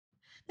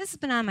This has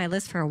been on my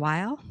list for a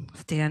while.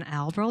 Dan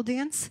Albro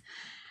dance.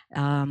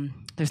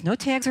 There's no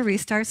tags or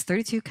restarts,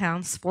 32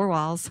 counts, 4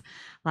 walls,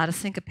 a lot of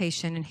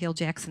syncopation and heel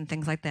jacks and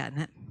things like that in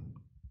it.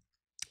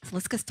 So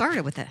let's get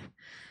started with it.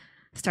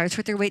 Starts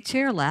with your weight to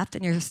your left,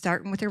 and you're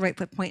starting with your right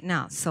foot pointing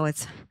out. So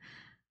it's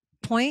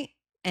point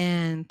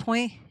and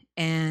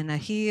a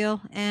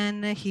heel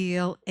and a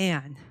heel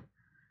and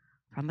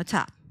from the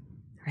top.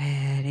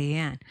 Ready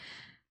and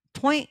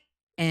point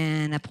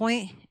and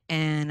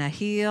a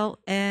heel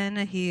and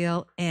a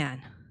heel and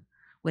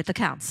with the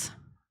counts.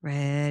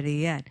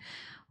 Ready and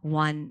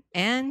 1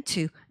 and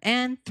 2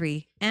 and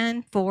 3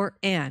 and 4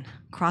 and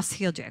cross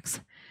heel jacks.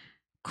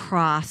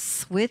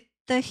 Cross with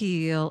the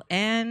heel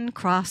and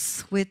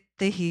cross with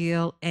the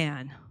heel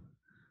and.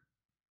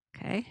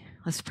 Okay,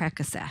 let's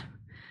practice that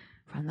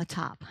from the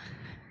top.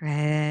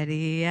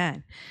 Ready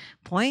and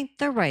point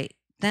the right,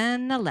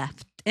 then the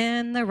left,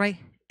 and the right,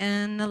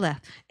 and the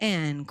left,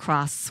 and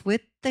cross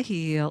with the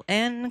heel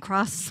and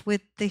cross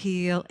with the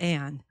heel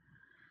and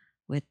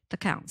with the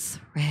counts.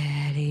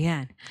 Ready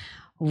and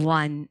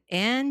 1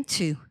 and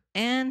 2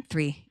 and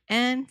 3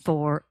 and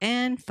 4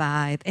 and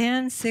 5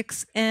 and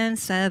 6 and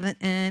 7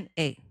 and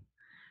 8.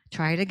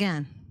 Try it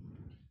again.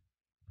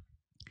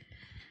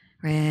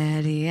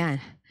 Ready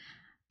and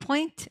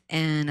point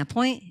and a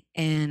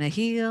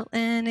heel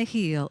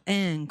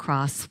and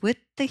cross with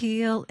the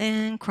heel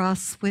and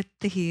cross with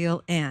the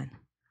heel and.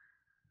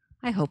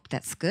 I hope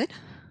that's good.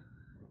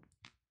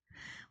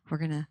 We're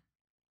going to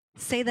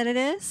say that it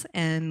is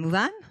and move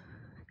on.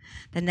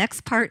 The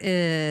next part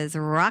is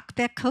rock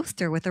back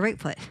coaster with the right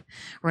foot.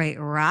 Right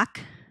rock,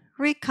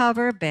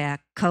 recover,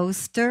 back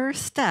coaster,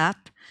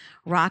 step,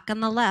 rock on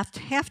the left,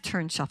 half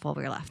turn, shuffle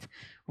over your left.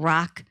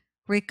 Rock,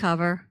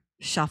 recover,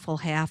 shuffle,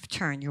 half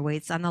turn. Your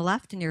weight's on the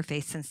left and you're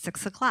facing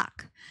 6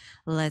 o'clock.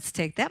 Let's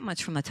take that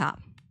much from the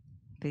top.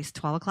 Face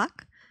 12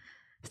 o'clock.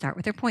 Start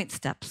with your point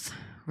steps.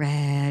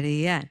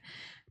 Ready and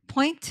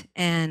point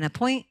and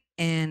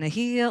a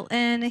heel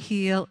and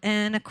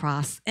a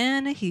cross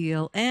and a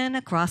heel and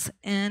a cross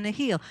and a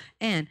heel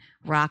and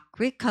rock,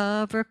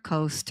 recover,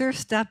 coaster,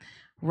 step,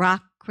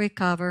 rock,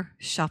 recover,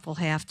 shuffle,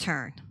 half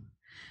turn.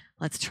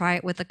 Let's try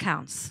it with the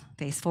counts.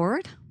 Face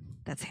forward.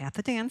 That's half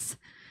the dance.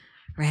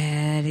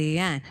 Ready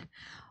and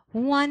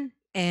 1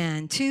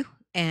 and 2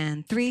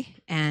 and 3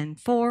 and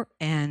 4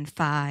 and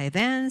 5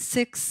 and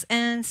 6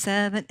 and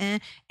 7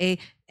 and 8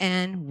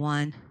 and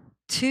 1,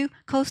 2,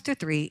 coaster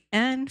 3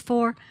 and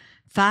 4,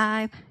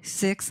 5,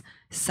 6,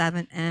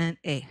 7, and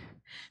 8.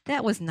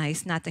 That was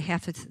nice not to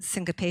have to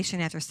syncopation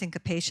after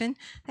syncopation.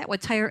 That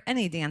would tire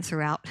any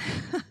dancer out.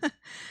 All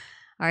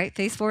right,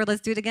 face forward.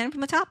 Let's do it again from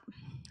the top.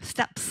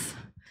 Steps.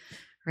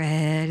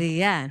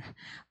 Ready and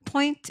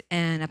point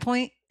and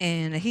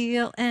a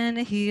heel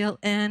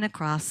and a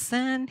cross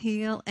and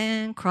heel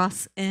and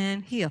cross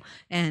and heel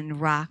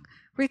and rock,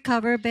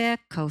 recover,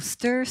 back,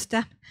 coaster,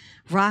 step,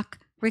 rock,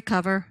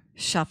 recover,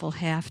 shuffle,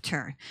 half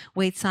turn.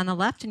 Weights on the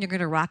left, and you're going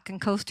to rock and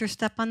coaster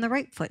step on the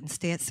right foot and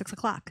stay at 6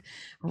 o'clock.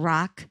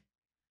 Rock,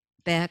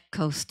 back,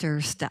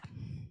 coaster, step.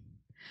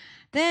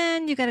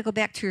 Then you got to go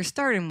back to your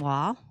starting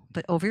wall,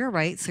 but over your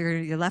right, so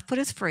your left foot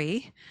is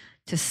free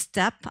to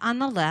step on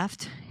the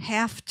left,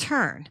 half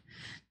turn.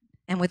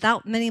 And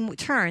without many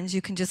turns,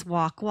 you can just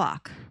walk,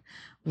 walk,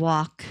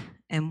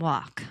 and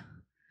walk.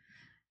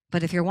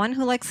 But if you're one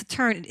who likes to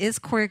turn, it is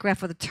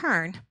choreographed with a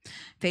turn.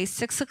 Face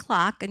 6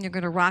 o'clock, and you're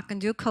going to rock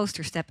and do a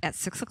coaster step at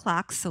 6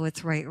 o'clock. So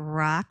it's right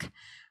rock,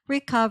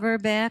 recover,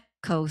 back,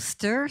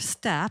 coaster,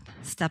 step,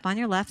 step on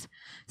your left,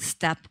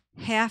 step,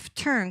 half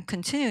turn,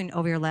 continuing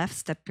over your left,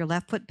 step your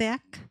left foot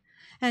back,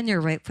 and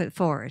your right foot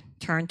forward,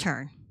 turn,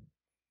 turn.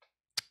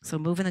 So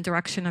move in the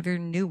direction of your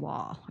new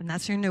wall. And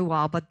that's your new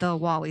wall, but the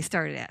wall we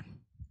started at.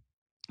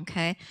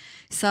 Okay,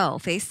 so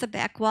face the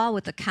back wall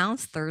with the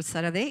counts, third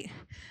set of 8.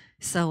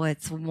 So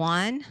it's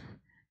 1,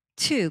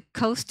 2,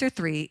 coaster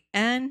 3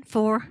 and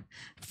 4,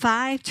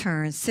 5,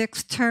 turn,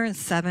 6, turn,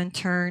 7,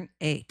 turn,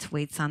 8.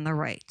 Weights on the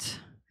right.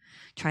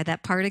 Try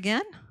that part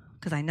again,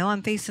 because I know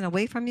I'm facing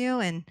away from you,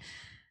 and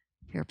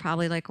you're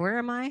probably like, where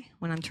am I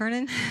when I'm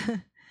turning?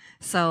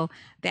 So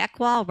back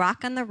wall,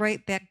 rock on the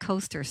right, back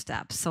coaster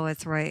step. So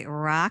it's right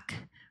rock,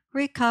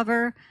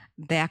 recover,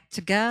 back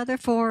together,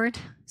 forward,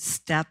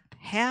 step,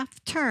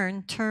 half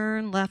turn,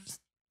 turn left,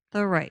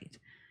 the right.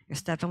 You're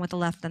stepping with the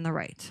left and the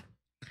right.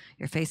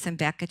 You're facing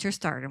back at your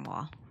starting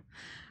wall.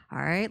 All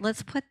right,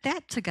 let's put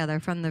that together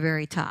from the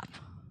very top.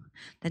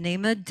 The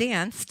name of the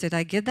dance, did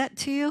I give that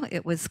to you?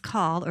 It was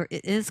called, or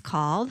it is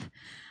called,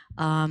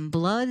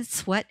 Blood,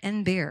 Sweat,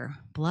 and Beer.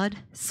 Blood,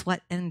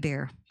 Sweat, and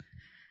Beer.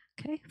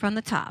 Okay, from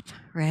the top.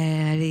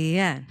 Ready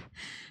and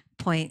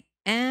point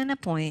and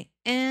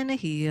a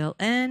heel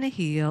and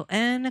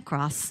a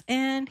cross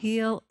and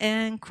heel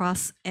and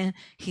cross and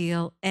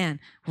heel and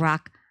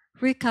rock,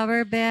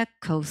 recover, back,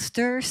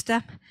 coaster,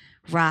 step,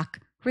 rock,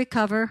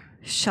 recover,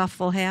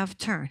 shuffle, half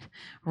turn,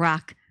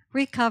 rock,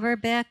 recover,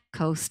 back,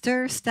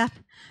 coaster, step,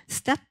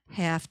 step,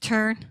 half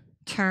turn,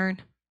 turn,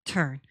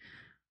 turn.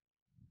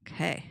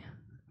 Okay.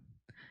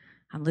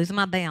 I'm losing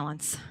my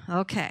balance.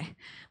 Okay,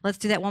 let's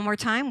do that one more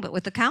time, but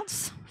with the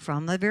counts.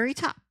 from the very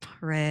top.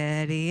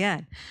 Ready,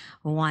 and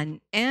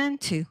 1 and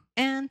 2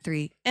 and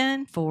 3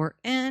 and 4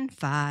 and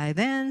 5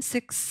 and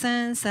 6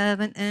 and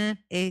 7 and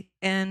 8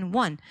 and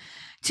 1,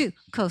 2,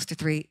 coaster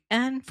 3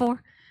 and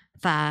 4,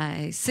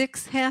 5,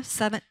 6, half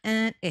 7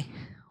 and 8,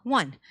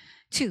 1,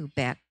 2,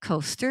 back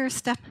coaster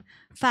step,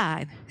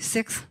 5,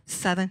 6,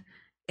 7,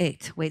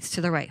 8. Weights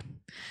to the right.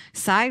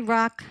 Side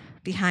rock,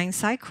 behind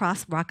side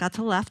cross, rock out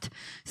to left.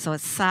 So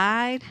it's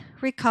side,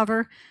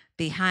 recover,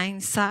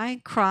 behind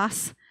side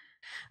cross.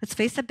 Let's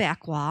face the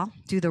back wall.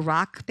 Do the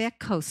rock back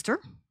coaster.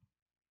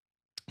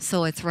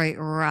 So it's right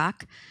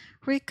rock,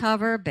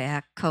 recover,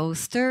 back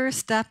coaster,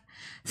 step,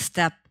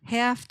 step,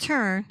 half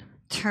turn,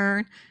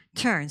 turn,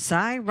 turn,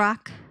 side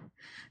rock,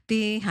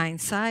 behind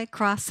side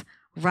cross,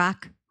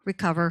 rock,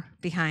 recover,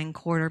 behind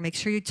quarter. Make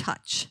sure you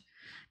touch,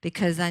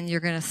 because then you're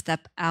going to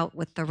step out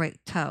with the right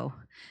toe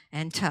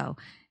and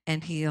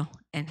heel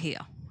and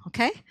heel.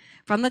 Okay?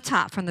 From the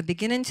top, from the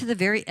beginning to the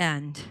very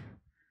end.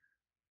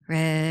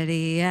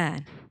 Ready,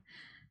 and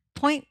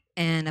point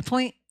and a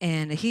point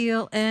and a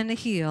heel and a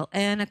heel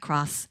and a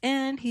cross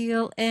and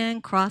heel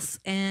and cross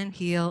and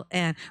heel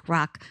and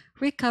rock,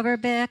 recover,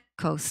 back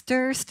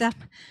coaster step,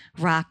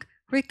 rock,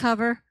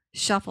 recover,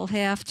 shuffle,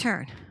 half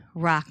turn,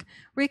 rock,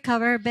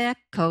 recover, back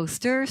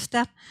coaster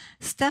step,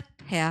 step,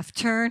 half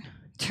turn,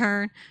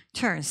 turn,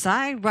 turn,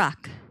 side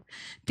rock,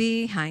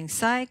 behind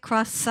side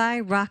cross,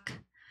 side rock,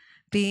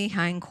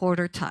 behind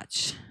quarter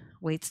touch.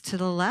 Weights to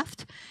the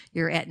left.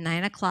 You're at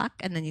 9 o'clock,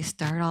 and then you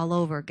start all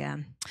over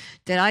again.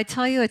 Did I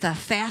tell you it's a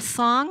fast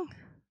song?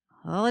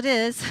 Well, it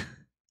is.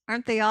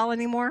 Aren't they all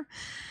anymore?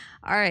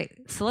 All right,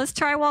 so let's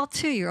try wall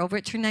 2. You're over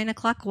at your 9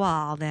 o'clock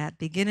wall. That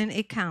beginning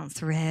 8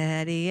 counts.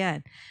 Ready,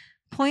 and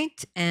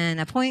point and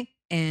a point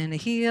and a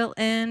heel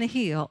and a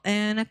heel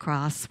and a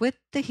cross with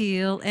the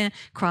heel and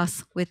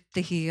cross with the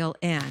heel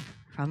and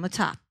from the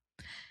top.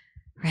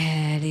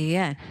 Ready,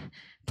 and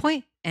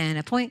point and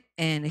a point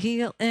and a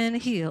heel and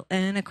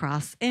a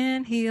cross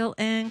and heel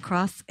and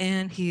cross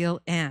and heel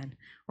and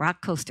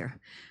rock coaster,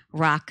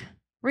 rock,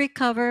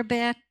 recover,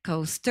 back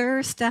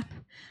coaster step,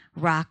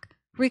 rock,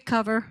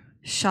 recover,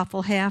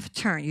 shuffle, half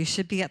turn. You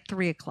should be at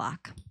 3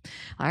 o'clock.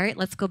 All right,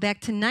 let's go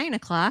back to 9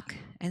 o'clock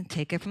and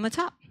take it from the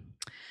top.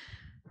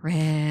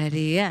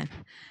 Ready, and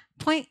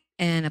point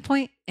and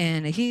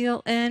a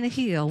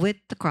heel with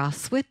the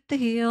cross with the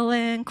heel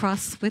and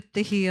cross with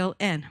the heel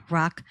and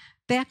rock,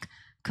 back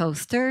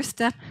coaster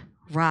step,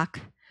 rock,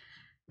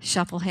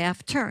 shuffle,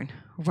 half turn,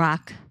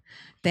 rock,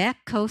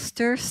 back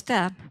coaster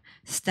step,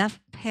 step,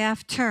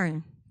 half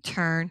turn,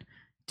 turn,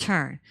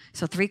 turn.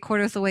 So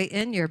 3/4 of the way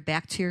in, you're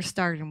back to your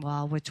starting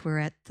wall, which we're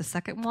at the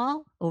second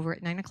wall over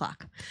at 9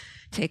 o'clock.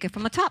 Take it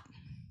from the top.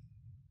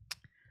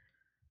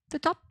 The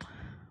top.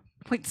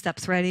 Point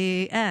steps.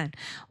 Ready, and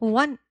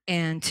 1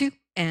 and 2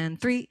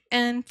 and 3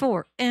 and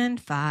 4 and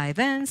 5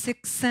 and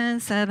 6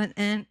 and 7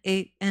 and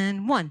 8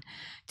 and 1,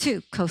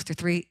 2, coaster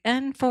 3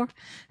 and 4,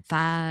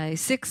 5,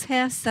 6,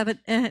 half 7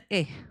 and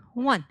 8,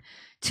 1,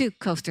 2,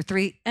 coaster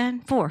 3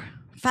 and 4,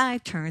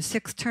 5, turn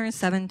 6, turn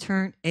 7,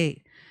 turn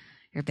 8.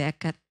 You're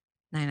back at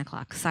 9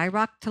 o'clock. Side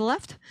rock to the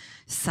left,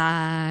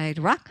 side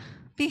rock,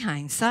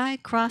 behind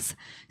side cross,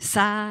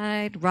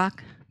 side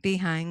rock,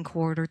 behind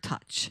quarter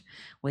touch.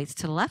 Weights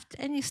to the left,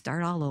 and you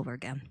start all over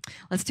again.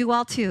 Let's do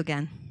all 2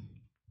 again.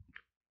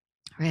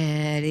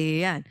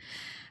 Ready, and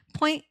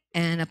point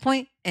and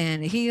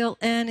a heel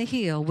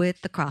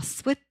with the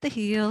cross with the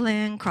heel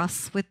and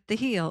cross with the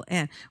heel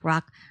and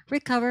rock,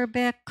 recover,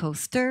 back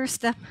coaster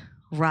step,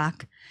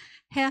 rock,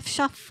 half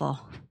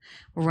shuffle,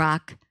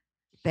 rock,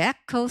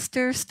 back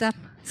coaster step,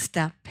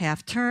 step,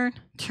 half turn,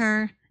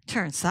 turn,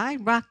 turn,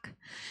 side rock,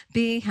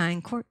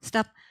 behind quarter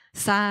step,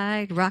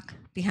 side rock,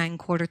 behind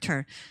quarter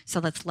turn. So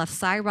that's left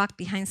side rock,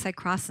 behind side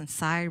cross, and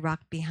side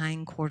rock,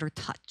 behind quarter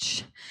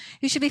touch.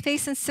 You should be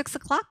facing 6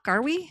 o'clock, are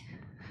we?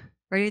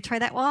 Ready to try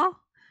that wall?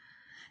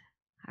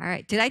 All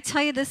right. Did I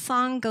tell you this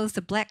song goes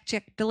to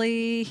Blackjack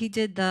Billy? He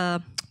did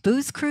the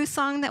Booze Cruise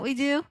song that we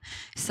do.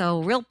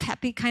 So real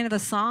peppy kind of a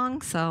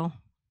song. So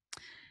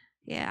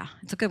yeah,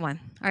 it's a good one.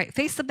 All right.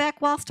 Face the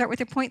back wall. Start with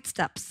your point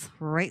steps.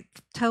 Right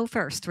toe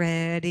first.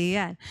 Ready,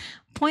 and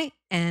point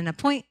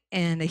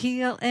and a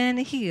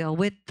heel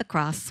with the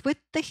cross with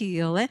the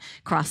heel and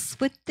cross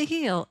with the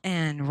heel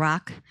and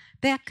rock,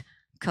 back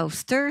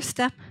coaster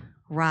step,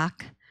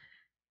 rock,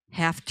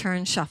 half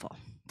turn shuffle.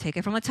 Take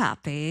it from the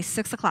top. Face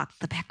 6 o'clock,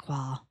 the back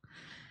wall.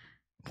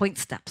 Point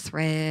steps.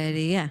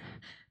 Ready, and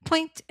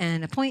point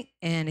and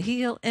a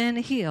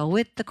heel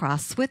with the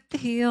cross with the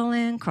heel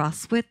and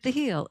cross with the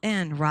heel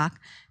and rock,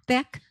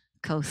 back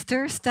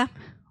coaster step,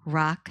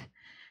 rock,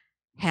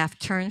 half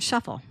turn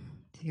shuffle.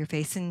 You're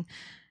facing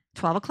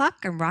 12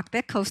 o'clock and rock,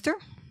 back coaster.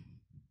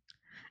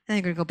 And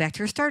you're going to go back to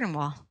your starting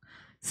wall.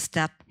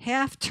 Step,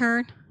 half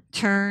turn,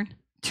 turn,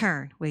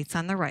 turn. Weights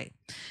on the right.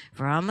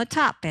 From the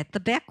top at the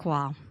back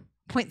wall.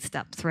 Point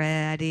steps.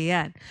 Ready,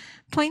 and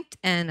point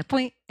and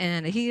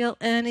a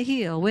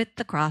heel with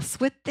the cross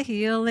with the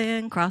heel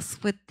and cross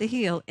with the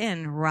heel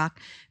and rock,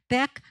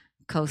 back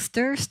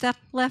coaster step,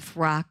 left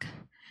rock,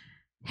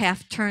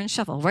 half turn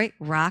shuffle, right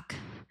rock,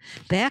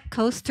 back,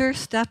 coaster,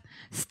 step,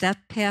 step,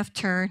 half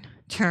turn,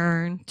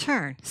 turn,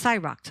 turn.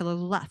 Side rock to the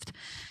left.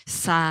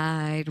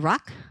 Side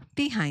rock,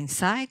 behind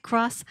side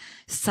cross,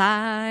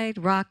 side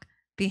rock,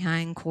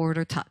 behind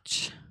quarter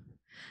touch.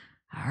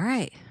 All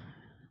right.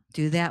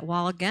 Do that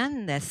wall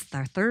again. That's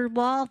our third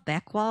wall,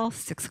 back wall,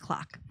 6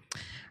 o'clock.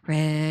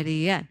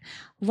 Ready, and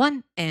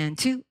 1 and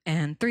 2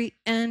 and 3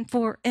 and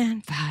 4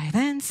 and 5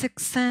 and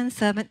 6 and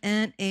 7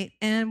 and 8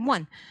 and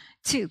 1,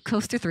 2,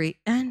 coaster 3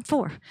 and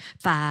 4,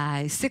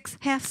 5, 6,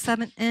 half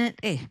 7 and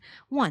 8,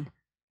 1,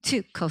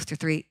 2, coaster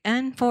 3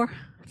 and 4,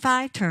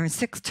 5, turn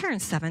 6, turn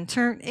 7,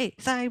 turn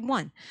 8, side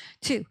 1,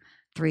 2,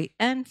 3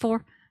 and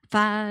 4,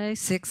 5,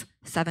 6,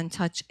 7,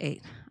 touch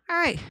 8. All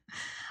right.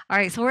 All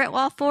right, so we're at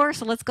wall 4,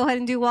 so let's go ahead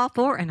and do wall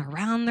 4, and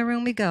around the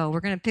room we go. We're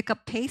going to pick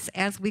up pace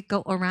as we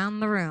go around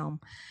the room.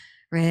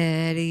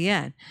 Ready,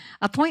 and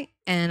a point,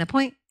 and a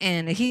point,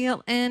 and a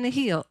heel, and a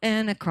heel,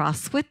 and a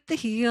cross with the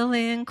heel,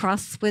 and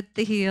cross with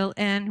the heel,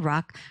 and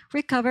rock,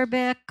 recover,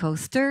 back,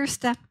 coaster,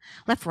 step,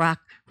 left rock,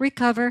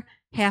 recover,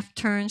 half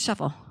turn,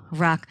 shuffle,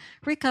 rock,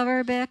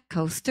 recover, back,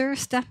 coaster,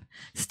 step,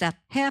 step,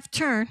 half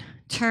turn,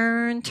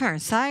 turn, turn,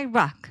 side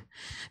rock,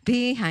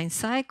 behind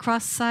side,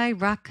 cross side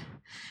rock,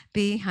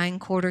 behind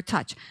quarter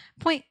touch,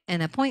 point,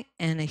 and a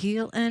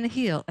heel,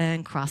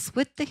 and cross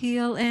with the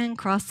heel, and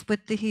cross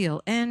with the heel,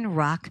 and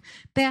rock,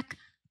 back,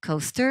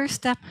 coaster,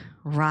 step,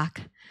 rock,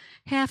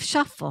 half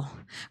shuffle,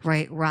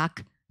 right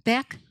rock,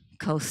 back,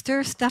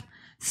 coaster, step,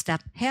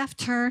 step, half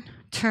turn,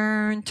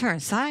 turn,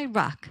 turn, side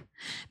rock,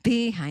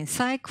 behind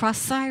side, cross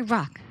side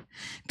rock,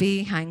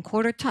 behind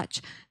quarter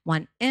touch,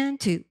 1 and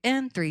 2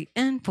 and 3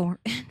 and 4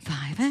 and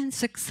 5 and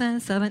 6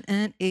 and 7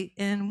 and 8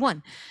 and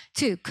 1,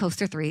 2,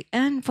 coaster 3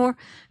 and 4,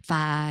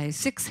 5,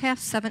 6, half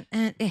 7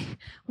 and 8,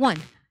 1,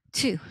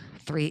 2,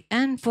 3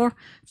 and 4,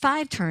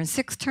 5, turn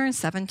 6, turn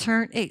 7,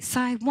 turn 8,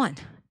 side 1,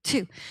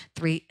 2,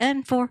 3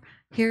 and 4,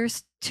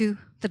 here's to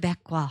the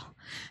back wall.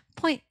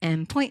 Point,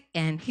 and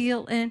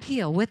heel,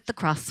 with the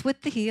cross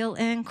with the heel,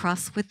 and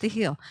cross with the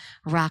heel,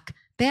 rock,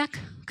 back,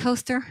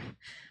 coaster,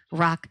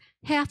 rock,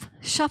 half,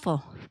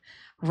 shuffle,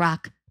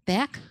 rock,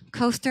 back,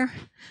 coaster,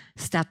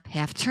 step,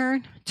 half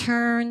turn,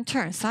 turn,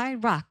 turn,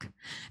 side rock,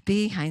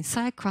 behind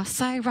side, cross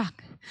side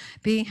rock,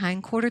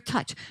 behind quarter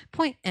touch,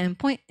 point,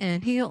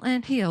 and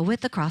heel,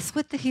 with the cross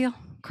with the heel,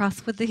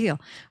 cross with the heel,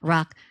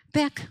 rock,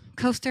 back,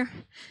 coaster,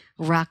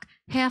 rock,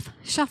 half,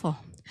 shuffle,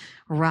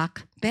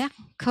 rock, back,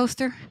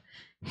 coaster,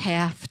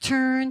 half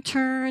turn,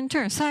 turn,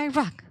 turn, side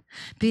rock,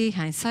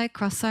 behind side,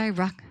 cross side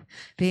rock,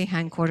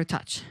 behind quarter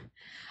touch.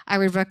 I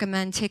would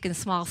recommend taking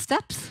small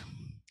steps.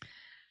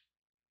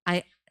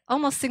 I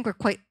almost think we're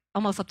quite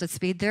almost up to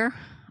speed there.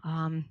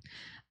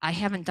 I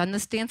haven't done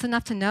this dance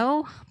enough to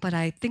know, but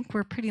I think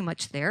we're pretty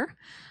much there.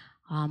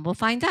 We'll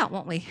find out,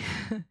 won't we?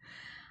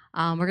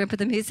 We're going to put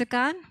the music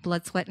on,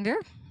 Blood, Sweat, and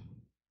Beer,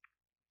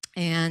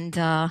 and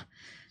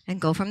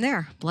go from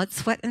there. Blood,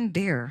 Sweat, and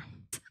Beer.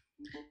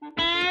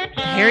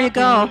 Here you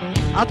go.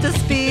 Up to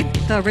speed,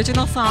 the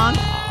original song,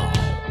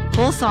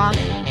 full song.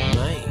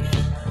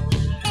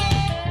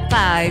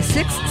 5,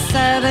 6,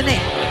 7, 8.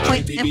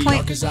 Point,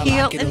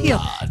 heel,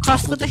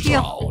 cross with the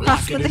heel,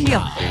 cross with the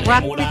heel.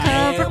 Rock,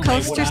 recover,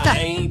 coaster, step.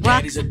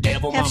 Rock,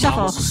 half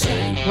shuffle.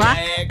 Rock,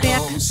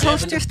 back,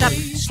 coaster, step.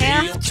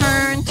 Half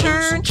turn,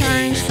 turn,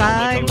 turn,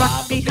 side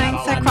rock, behind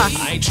side cross.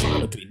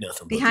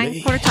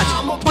 Behind quarter touch.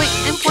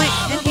 Point,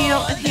 and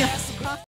heel.